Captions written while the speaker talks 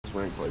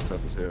swing play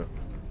tough as hell.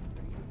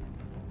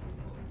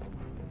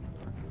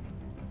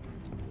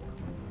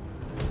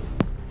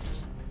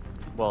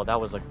 Well,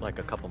 that was like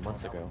a couple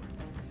months ago.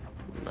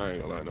 I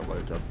ain't gonna lie,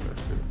 nobody jumping that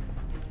shit.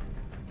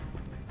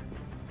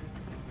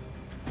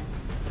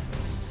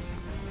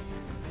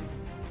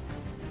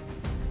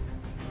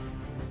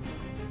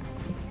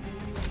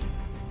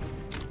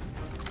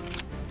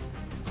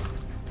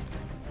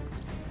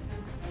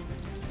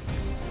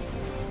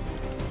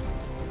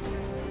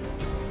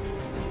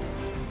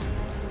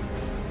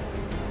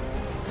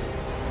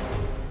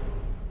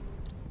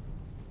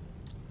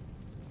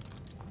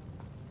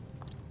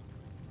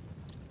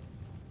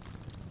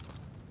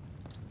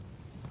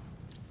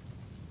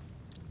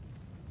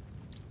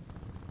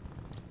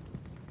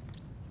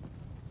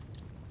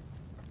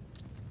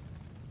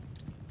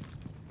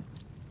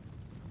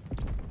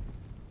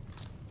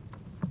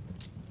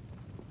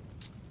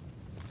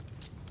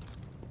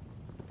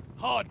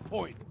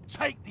 Hardpoint,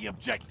 take the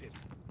objective.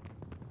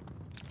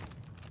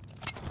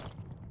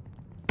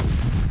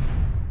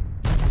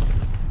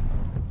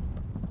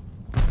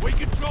 We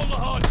control the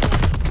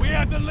hardpoint. We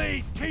have the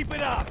lead. Keep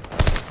it up.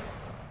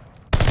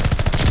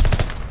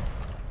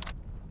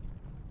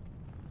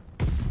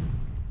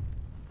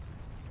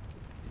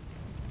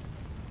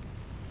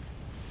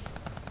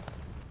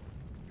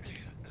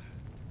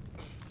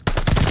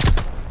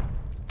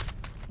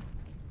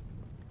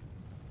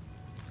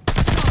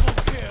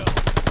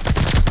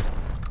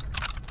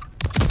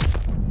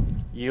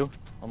 You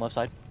on left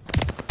side.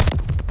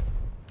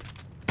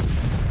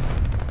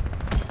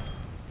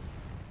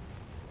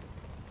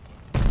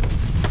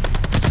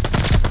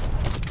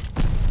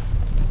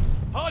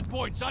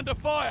 Hardpoint's under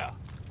fire.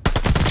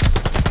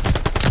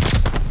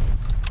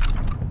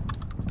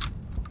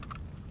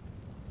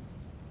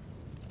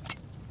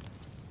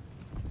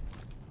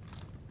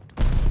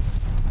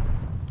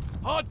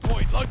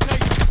 Hardpoint located.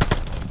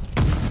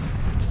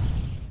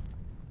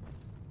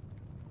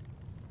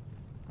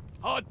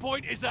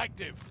 Hardpoint is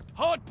active.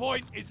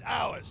 Hardpoint is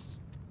ours.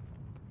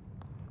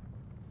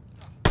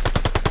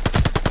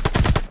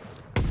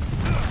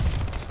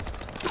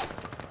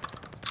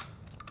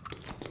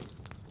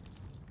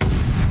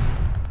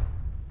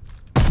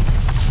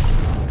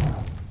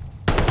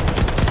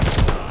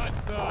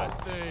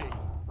 Bloodthirsty.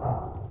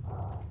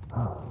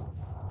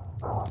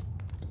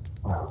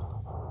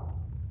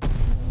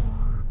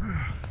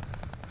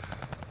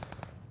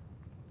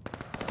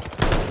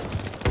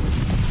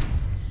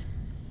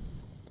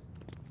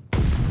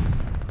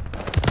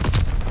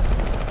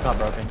 Not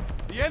broken.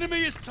 The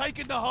enemy has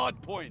taken the hard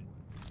point.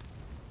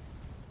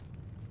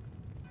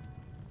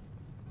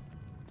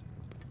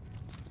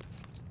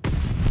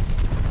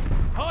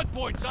 Hard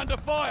point's under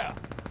fire.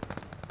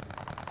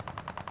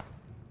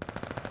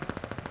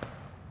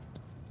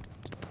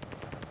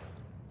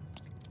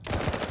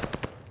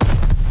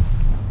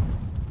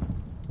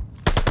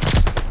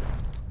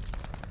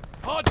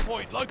 Hard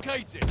point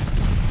located.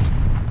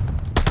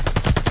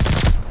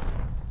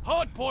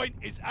 Hard point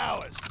is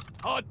ours.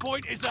 Hard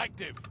point is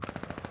active.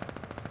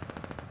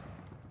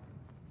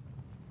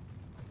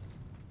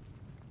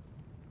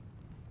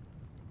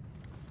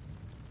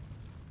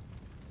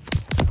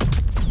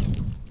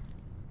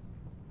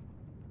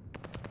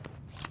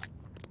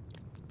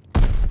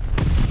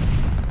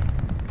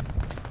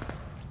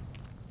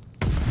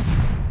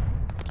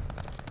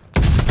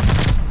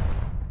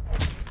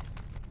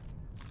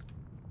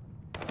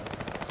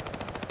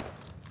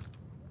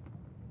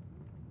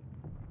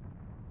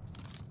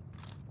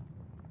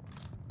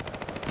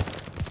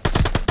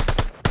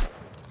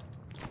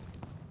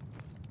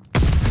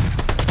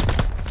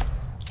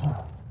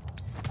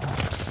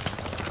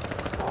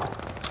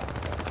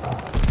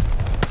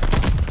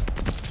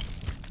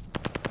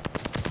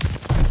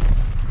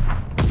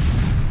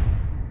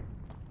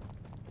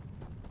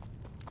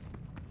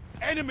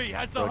 Enemy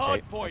has the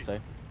hard point.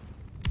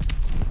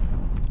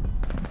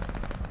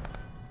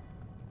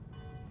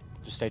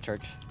 Just stay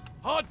church.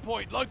 Hard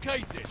point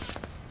located.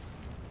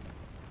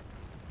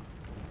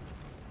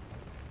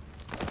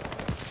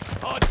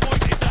 Hard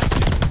point is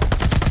active.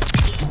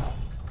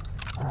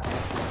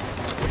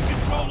 We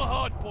control the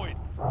hard point.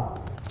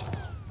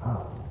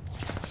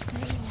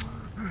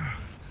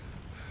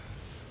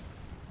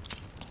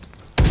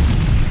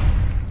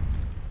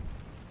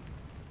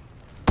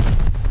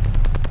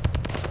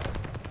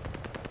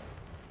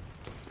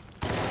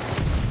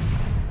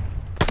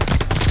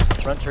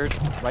 Front church,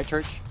 right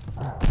church.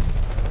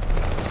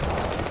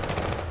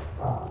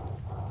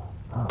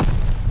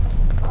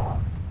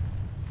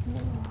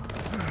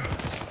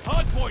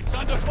 Hardpoint's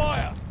under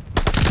fire.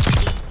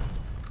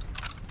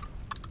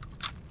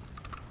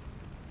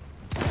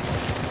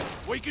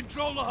 We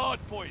control the hard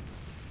point.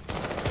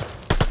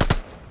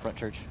 Front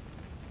church.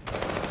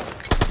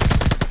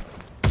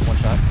 One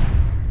shot.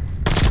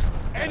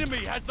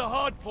 Enemy has the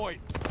hard point.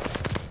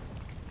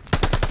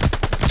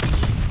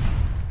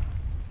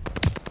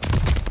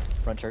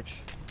 Front church.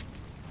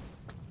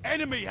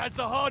 Enemy has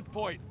the hard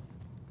point.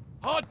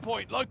 Hard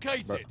point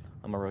located.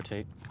 I'm gonna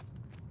rotate.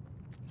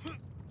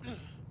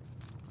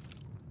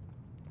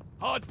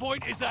 Hard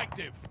point is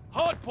active.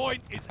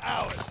 Hardpoint is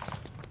ours.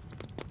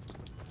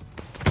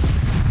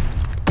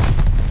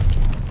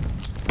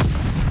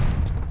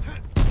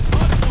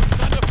 Hardpoint's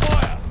under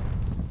fire.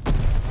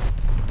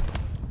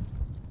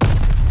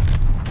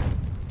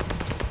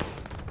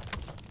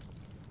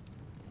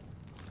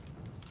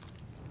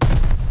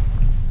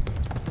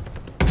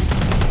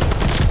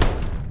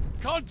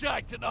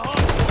 Contact at the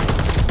hardpoint.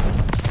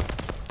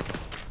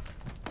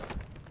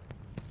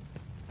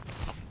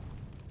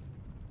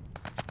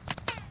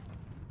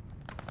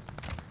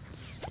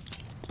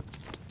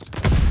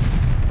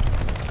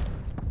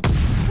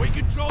 We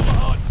control the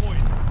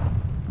hardpoint.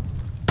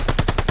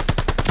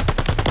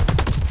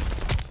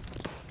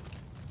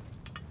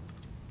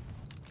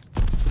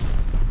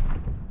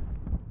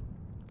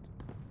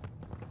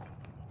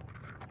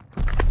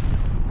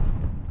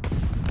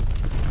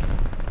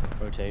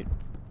 Rotate.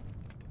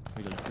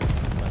 We might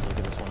as well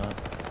get this one up.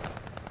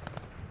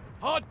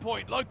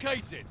 Hardpoint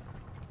located.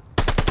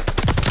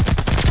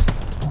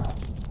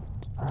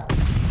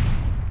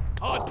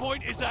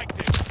 Hardpoint is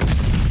active.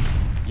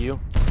 You.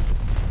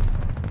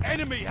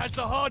 Enemy has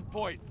the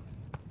hardpoint.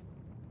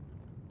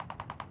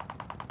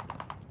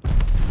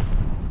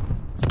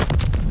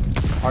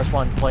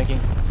 R-spawn flanking.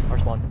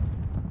 R-spawn.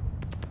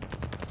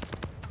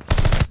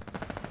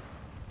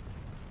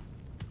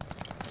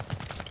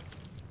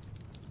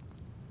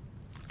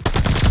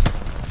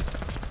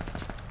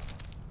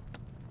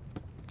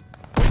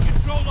 We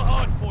control the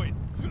hardpoint.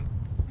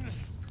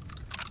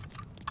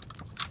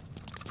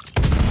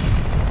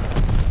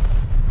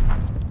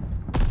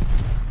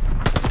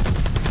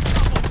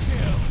 Double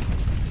kill.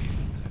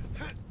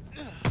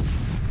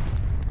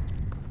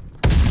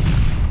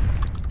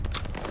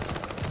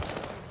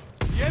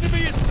 The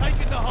enemy has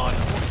taken the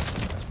hardpoint.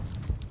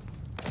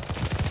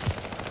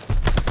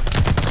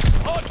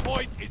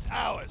 Hardpoint is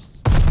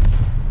ours.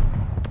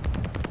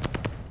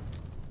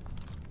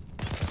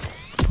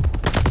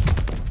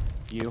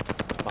 You.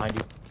 Behind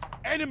you.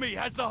 Enemy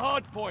has the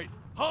hardpoint.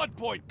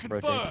 Hardpoint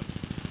confirmed. Rotate.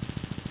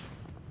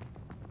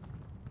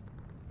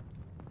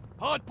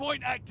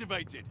 Hardpoint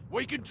activated.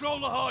 We control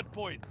the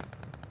hardpoint.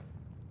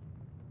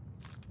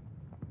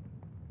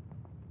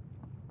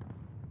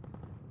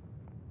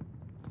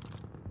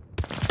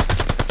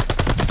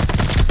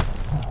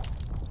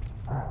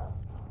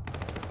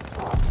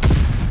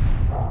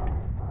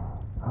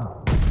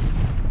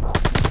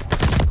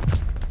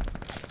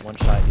 One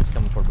shot. He's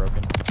coming for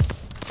broken.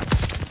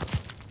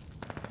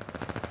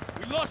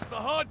 We lost the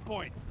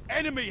hardpoint.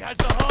 Enemy has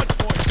the hardpoint.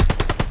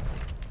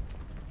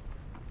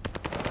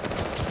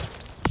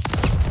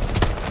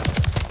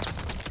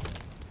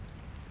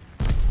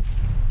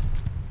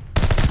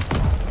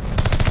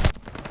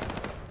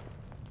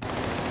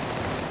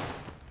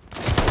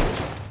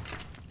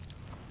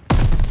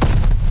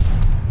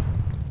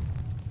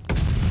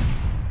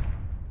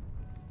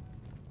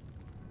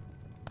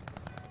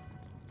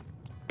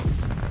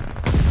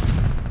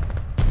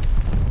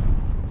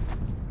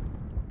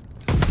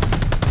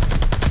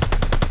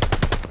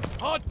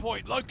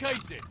 Hardpoint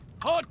located.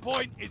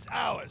 Hardpoint is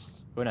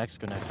ours. Go next.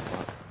 Go next.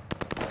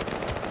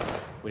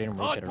 We didn't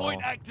rotate at all.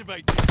 Hardpoint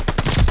activated.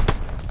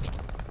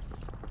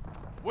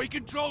 We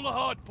control the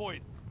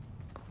hardpoint.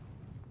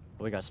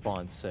 We got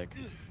spawned. Sick.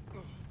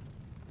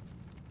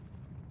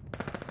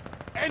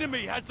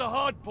 Enemy has the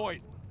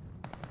hardpoint.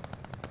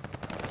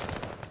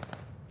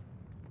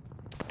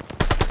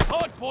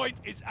 Hardpoint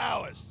is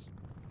ours.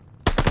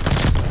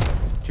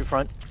 Two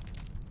front.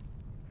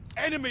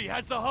 Enemy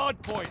has the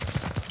hardpoint.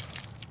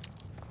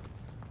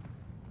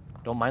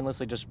 Don't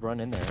mindlessly just run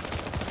in there.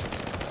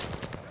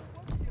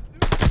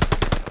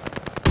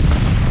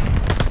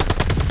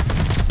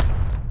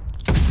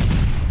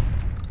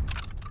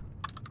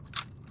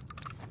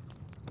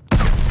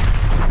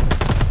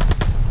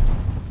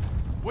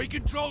 We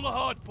control the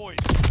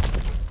hardpoint.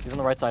 He's on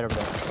the right side over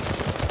there.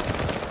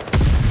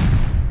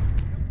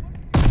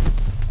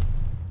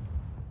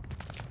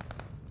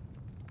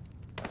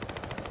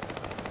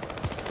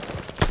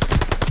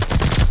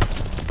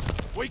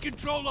 We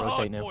control the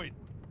Rotate now. hardpoint.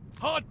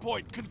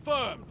 Hardpoint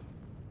confirmed.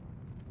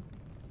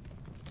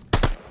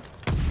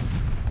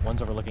 One's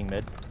overlooking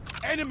mid.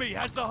 Enemy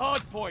has the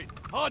hardpoint.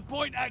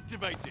 Hardpoint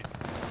activated.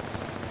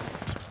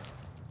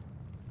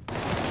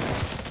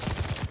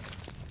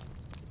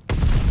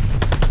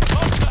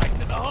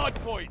 Contact at the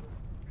hardpoint.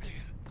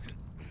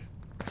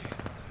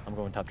 I'm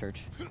going top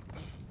church.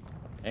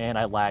 And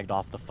I lagged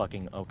off the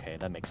fucking... Okay,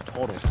 that makes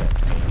total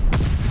sense, man.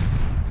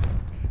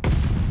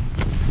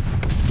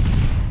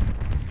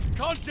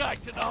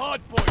 Contact at the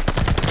hardpoint.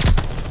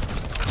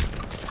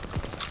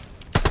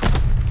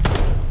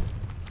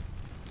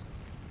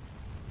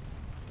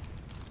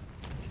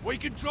 We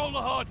control the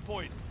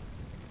hardpoint.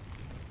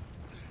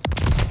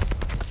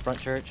 Front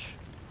church.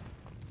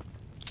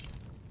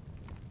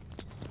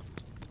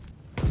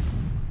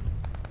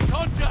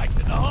 Contact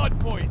at the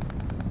hardpoint.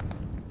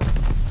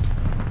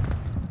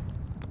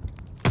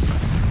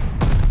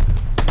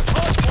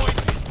 Hardpoint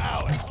is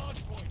ours.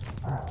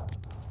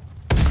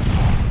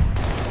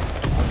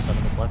 Oh,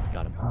 7 is left.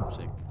 Got him.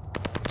 Sick.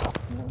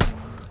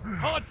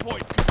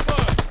 Hardpoint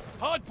confirmed.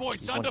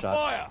 Hardpoint's under shot.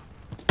 fire.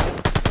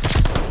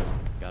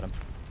 Got him.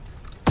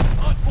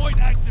 Hardpoint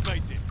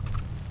activated.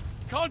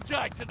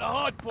 Contact at the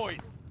hardpoint.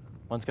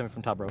 One's coming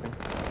from top broken.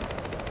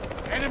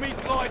 Enemy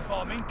glide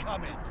bomb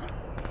incoming.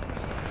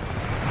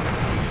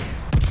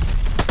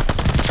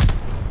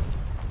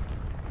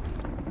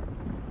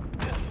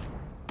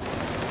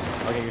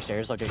 I'll get your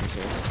stairs. I'll get your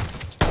stairs.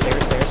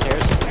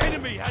 Stairs.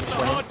 Enemy has the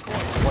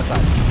hardpoint. One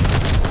shot.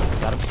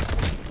 Got him.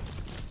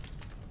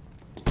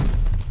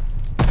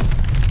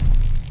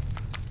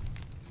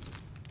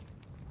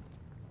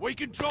 We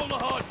control the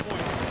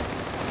hardpoint.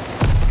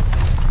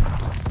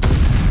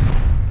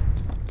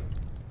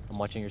 I'm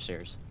watching your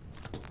stairs.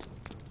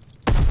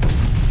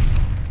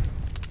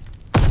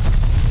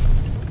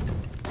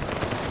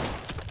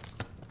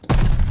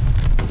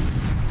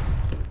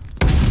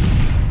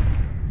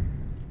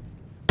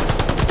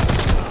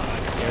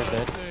 Stairs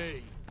dead.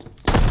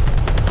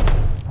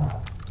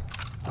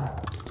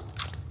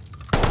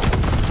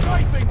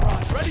 Strafing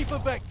run, ready for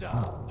vector.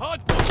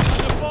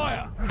 Hardpoint under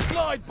fire.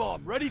 Glide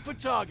bomb, ready for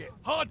target.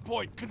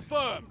 Hardpoint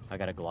confirmed. I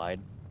got a glide.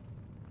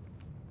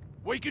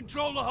 We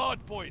control the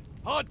hardpoint.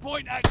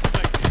 Hardpoint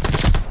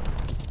activated.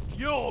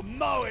 You're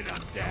mowing them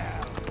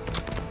down.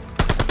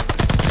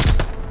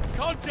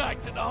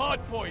 Contact at the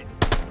hardpoint.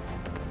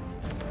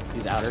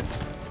 He's outer.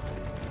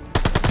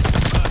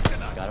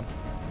 Got him.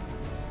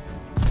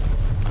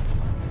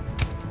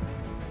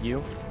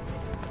 You.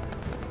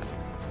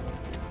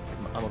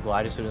 I'm gonna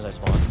glide as soon as I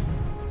spawn.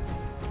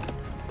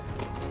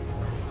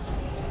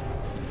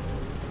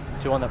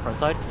 2 on that front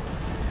side.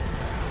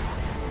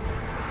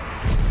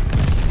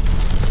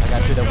 I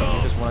got 2 that went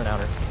through, just 1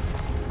 outer.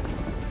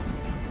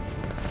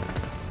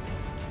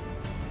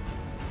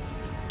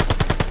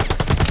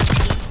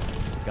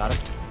 Got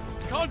him.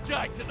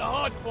 Contact at the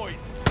hardpoint.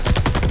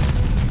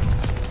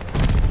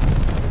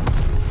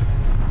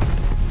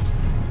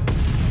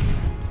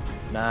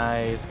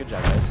 Nice. Good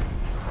job, guys.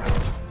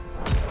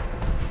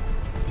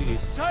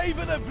 GG's.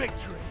 Savor the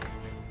victory.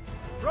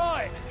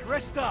 Right,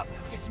 rest up.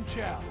 Get some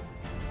chow.